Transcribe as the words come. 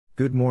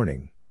Good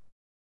morning.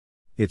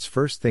 It's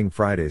First Thing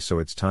Friday, so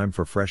it's time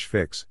for Fresh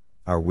Fix,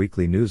 our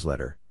weekly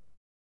newsletter.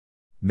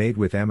 Made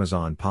with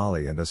Amazon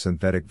Polly and a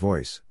synthetic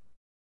voice.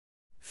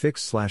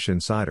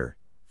 Fix/Insider,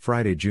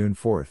 Friday, June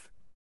 4th.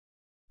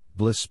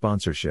 Bliss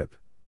sponsorship.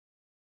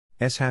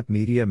 SHAP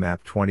Media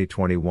Map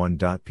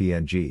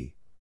 2021.png.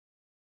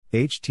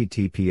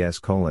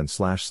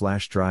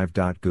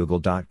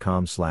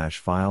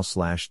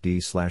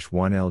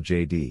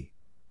 https://drive.google.com/file/d/1ljd.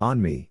 On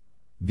me.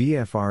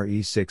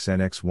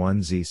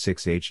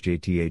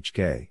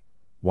 VFRE6NX1Z6HJTHK.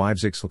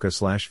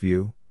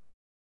 Wivesixlka/view.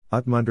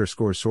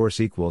 UTM_source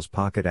equals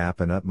Pocket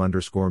App and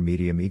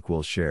UTM_medium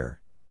equals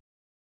share.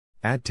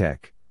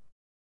 AdTech.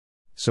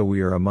 So we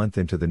are a month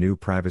into the new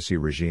privacy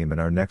regime, and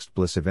our next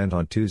Bliss event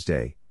on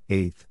Tuesday,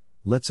 8th,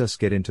 lets us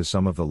get into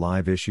some of the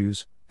live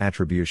issues,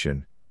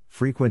 attribution,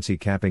 frequency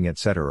capping,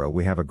 etc.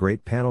 We have a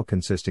great panel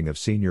consisting of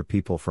senior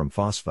people from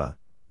FOSFA,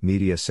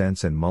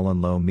 MediaSense and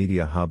MullenLowe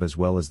Media Hub, as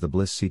well as the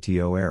Bliss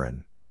CTO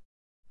Aaron.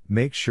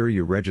 Make sure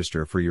you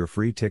register for your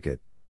free ticket.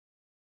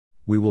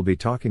 We will be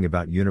talking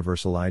about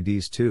universal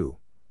IDs too.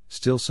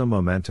 Still some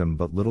momentum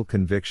but little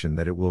conviction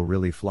that it will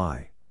really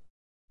fly.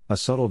 A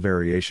subtle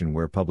variation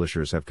where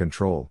publishers have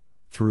control,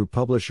 through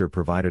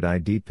publisher-provided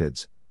ID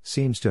PIDs,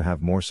 seems to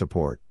have more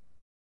support.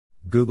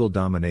 Google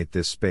dominate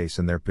this space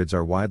and their PIDs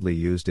are widely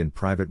used in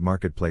private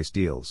marketplace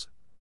deals.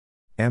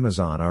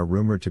 Amazon are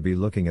rumored to be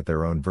looking at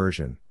their own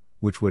version,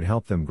 which would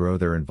help them grow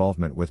their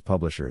involvement with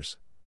publishers.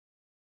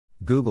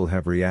 Google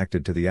have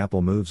reacted to the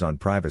Apple moves on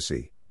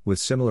privacy, with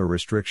similar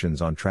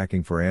restrictions on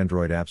tracking for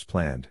Android apps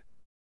planned.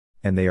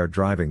 And they are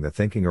driving the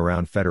thinking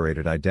around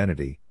federated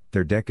identity.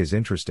 Their deck is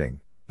interesting,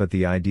 but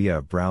the idea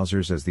of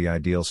browsers as the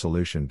ideal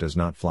solution does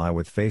not fly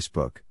with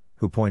Facebook,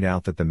 who point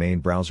out that the main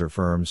browser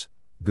firms,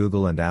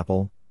 Google and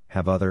Apple,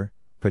 have other,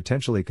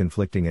 potentially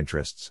conflicting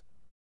interests.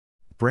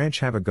 Branch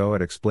have a go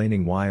at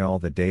explaining why all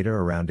the data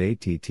around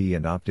ATT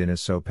and opt-in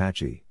is so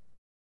patchy.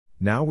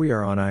 Now we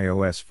are on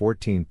iOS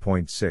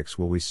 14.6.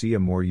 Will we see a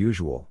more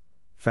usual,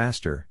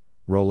 faster,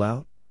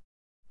 rollout?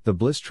 The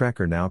Bliss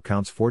tracker now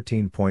counts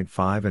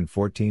 14.5 and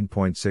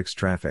 14.6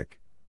 traffic.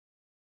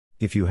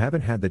 If you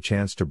haven't had the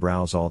chance to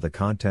browse all the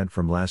content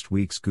from last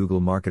week's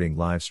Google Marketing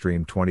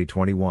Livestream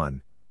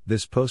 2021,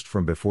 this post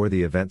from before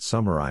the event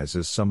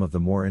summarizes some of the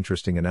more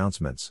interesting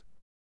announcements.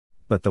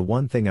 But the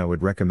one thing I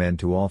would recommend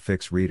to all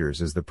Fix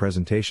readers is the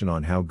presentation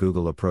on how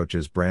Google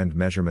approaches brand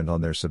measurement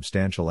on their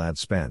substantial ad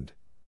spend.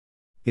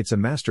 It's a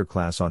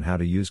masterclass on how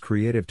to use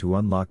creative to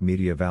unlock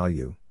media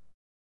value.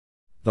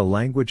 The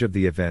language of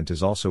the event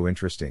is also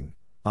interesting,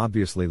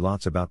 obviously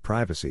lots about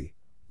privacy,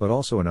 but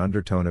also an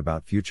undertone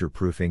about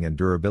future-proofing and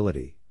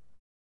durability.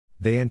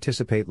 They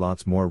anticipate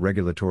lots more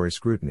regulatory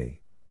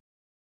scrutiny.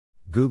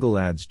 Google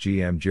Ads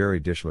GM Jerry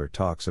Dischler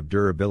talks of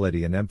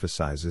durability and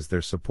emphasizes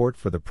their support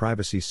for the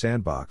privacy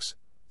sandbox,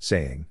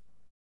 saying,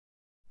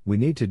 "We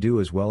need to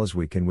do as well as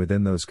we can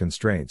within those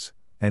constraints,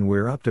 and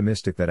we're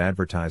optimistic that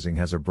advertising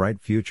has a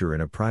bright future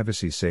in a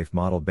privacy-safe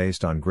model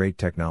based on great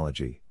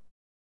technology."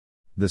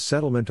 The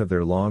settlement of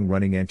their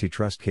long-running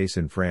antitrust case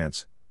in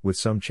France, with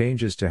some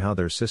changes to how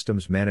their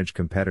systems manage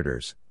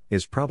competitors,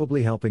 is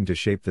probably helping to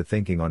shape the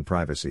thinking on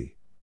privacy.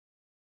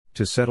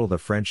 To settle the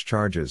French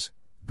charges,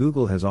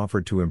 Google has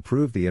offered to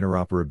improve the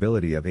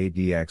interoperability of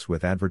ADX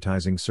with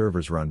advertising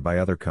servers run by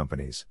other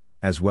companies,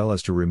 as well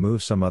as to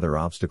remove some other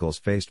obstacles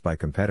faced by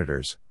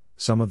competitors,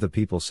 some of the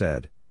people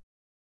said.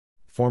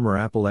 Former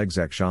Apple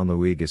exec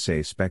Jean-Louis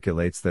Gasset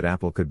speculates that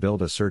Apple could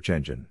build a search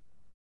engine.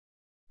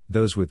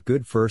 Those with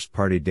good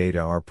first-party data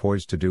are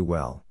poised to do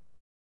well.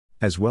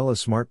 As well as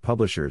smart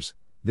publishers,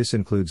 this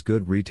includes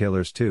good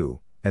retailers too,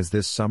 as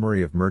this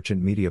summary of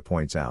Merchant Media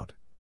points out.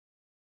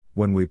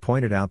 When we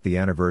pointed out the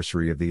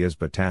anniversary of the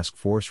ISBA Task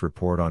Force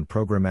report on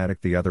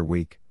programmatic the other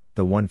week,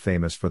 the one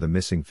famous for the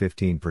missing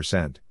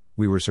 15%,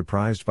 we were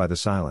surprised by the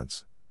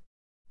silence.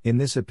 In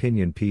this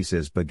opinion piece,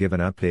 ISBA give an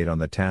update on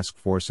the task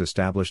force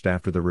established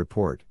after the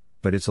report,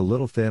 but it's a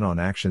little thin on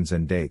actions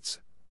and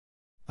dates.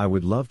 I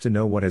would love to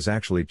know what has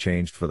actually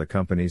changed for the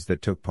companies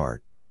that took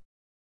part.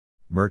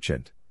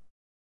 Merchant.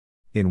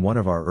 In one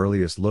of our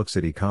earliest looks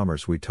at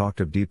e-commerce, we talked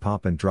of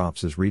Depop and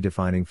Drops as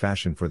redefining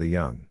fashion for the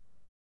young.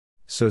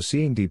 So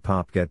seeing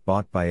Depop get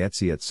bought by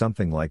Etsy at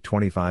something like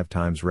 25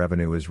 times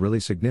revenue is really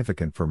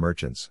significant for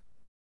merchants.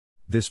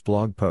 This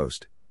blog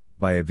post,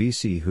 by a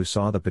VC who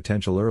saw the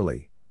potential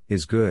early,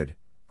 is good,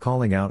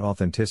 calling out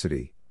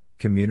authenticity,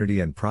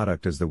 community and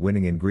product as the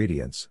winning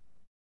ingredients.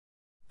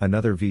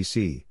 Another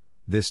VC,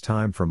 this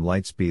time from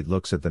Lightspeed,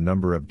 looks at the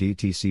number of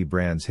DTC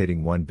brands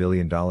hitting $1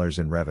 billion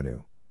in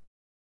revenue.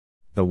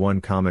 The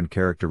one common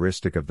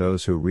characteristic of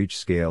those who reach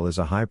scale is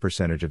a high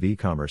percentage of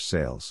e-commerce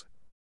sales.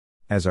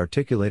 As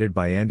articulated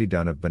by Andy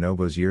Dunn of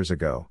Bonobos years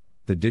ago,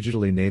 the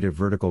digitally native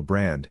vertical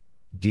brand,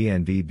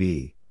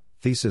 DNVB,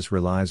 thesis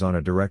relies on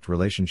a direct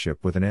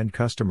relationship with an end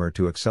customer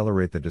to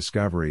accelerate the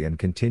discovery and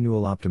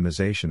continual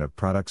optimization of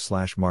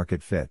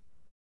product/market fit.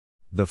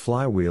 The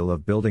flywheel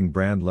of building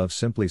brand love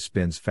simply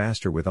spins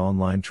faster with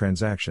online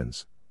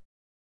transactions.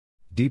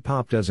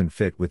 Depop doesn't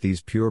fit with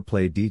these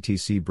pure-play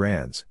DTC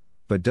brands,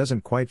 but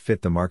doesn't quite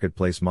fit the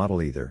marketplace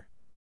model either.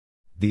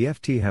 The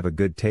FT have a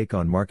good take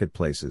on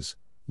marketplaces,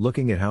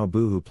 looking at how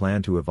Boohoo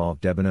plan to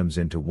evolve Debenhams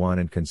into one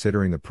and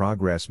considering the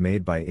progress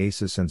made by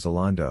ASOS and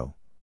Zalando.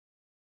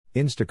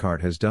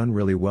 Instacart has done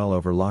really well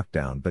over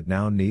lockdown but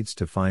now needs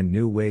to find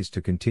new ways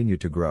to continue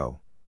to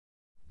grow.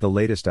 The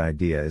latest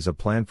idea is a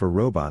plan for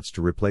robots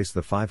to replace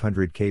the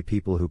 500k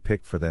people who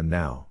picked for them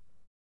now.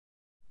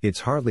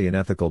 It's hardly an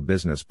ethical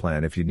business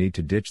plan if you need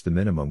to ditch the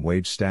minimum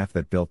wage staff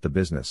that built the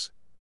business.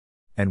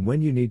 And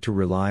when you need to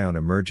rely on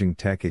emerging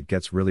tech, it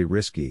gets really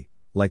risky,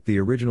 like the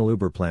original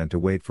Uber plan to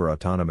wait for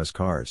autonomous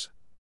cars.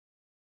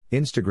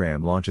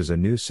 Instagram launches a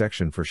new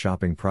section for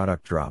shopping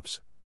product drops.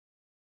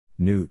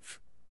 Newf.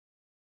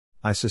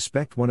 I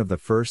suspect one of the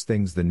first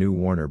things the new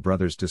Warner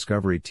Bros.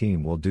 Discovery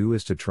team will do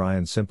is to try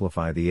and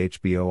simplify the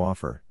HBO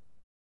offer.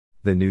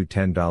 The new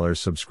 $10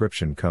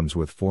 subscription comes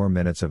with 4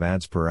 minutes of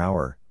ads per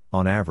hour,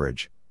 on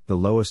average, the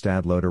lowest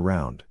ad load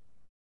around.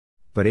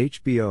 But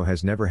HBO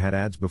has never had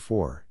ads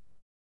before.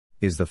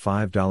 Is the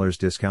 $5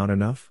 discount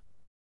enough?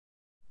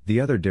 The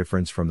other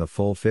difference from the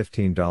full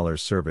 $15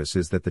 service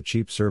is that the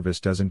cheap service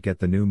doesn't get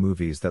the new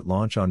movies that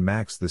launch on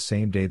Max the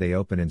same day they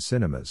open in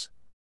cinemas.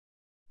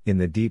 In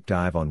the deep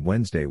dive on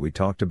Wednesday, we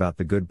talked about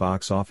the good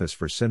box office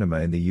for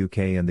cinema in the UK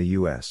and the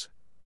US.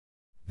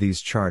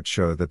 These charts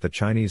show that the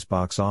Chinese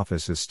box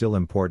office is still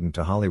important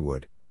to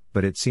Hollywood,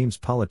 but it seems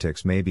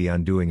politics may be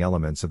undoing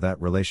elements of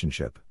that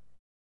relationship.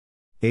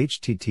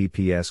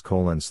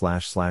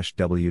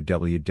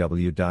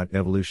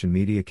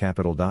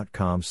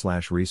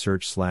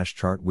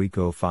 https://www.evolutionmediacapital.com/research/chart week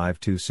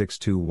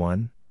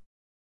 052621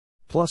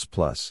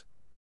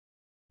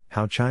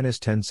 How China's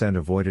Tencent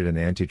avoided an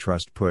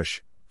antitrust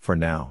push, for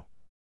now.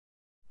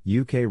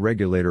 UK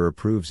regulator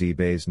approves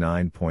eBay's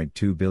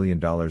 $9.2 billion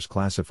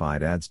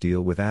classified ads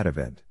deal with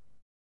Advent.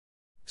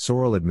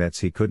 Sorel admits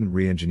he couldn't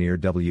re-engineer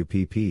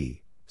WPP,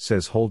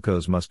 says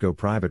holdcos must go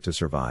private to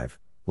survive,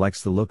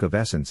 likes the look of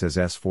Essence as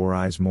S4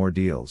 eyes more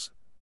deals.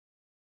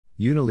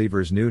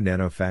 Unilever's new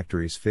nano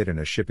factories fit in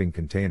a shipping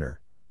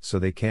container, so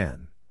they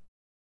can.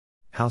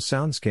 How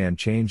SoundScan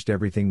changed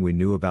everything we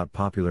knew about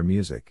popular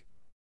music.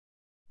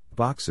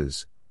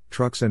 Boxes,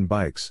 trucks and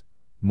bikes,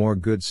 more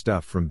good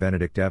stuff from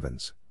Benedict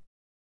Evans.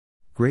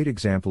 Great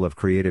example of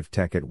creative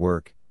tech at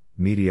work,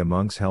 Media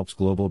Monks helps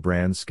global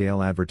brands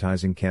scale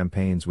advertising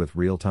campaigns with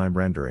real-time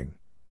rendering.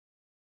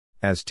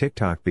 As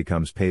TikTok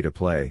becomes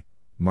pay-to-play,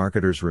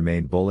 marketers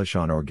remain bullish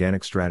on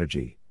organic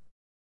strategy.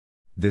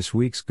 This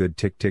week's Good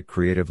Tick Tick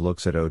Creative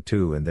looks at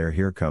O2 and their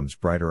Here Comes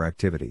Brighter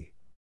activity.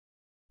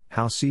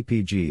 How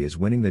CPG is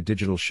winning the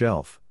digital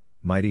shelf,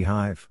 Mighty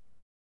Hive.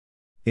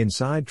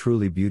 Inside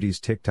Truly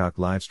Beauty's TikTok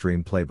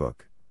livestream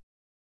playbook.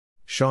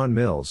 Sean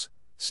Mills,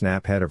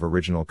 Snap head of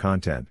original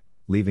content,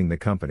 leaving the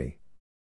company.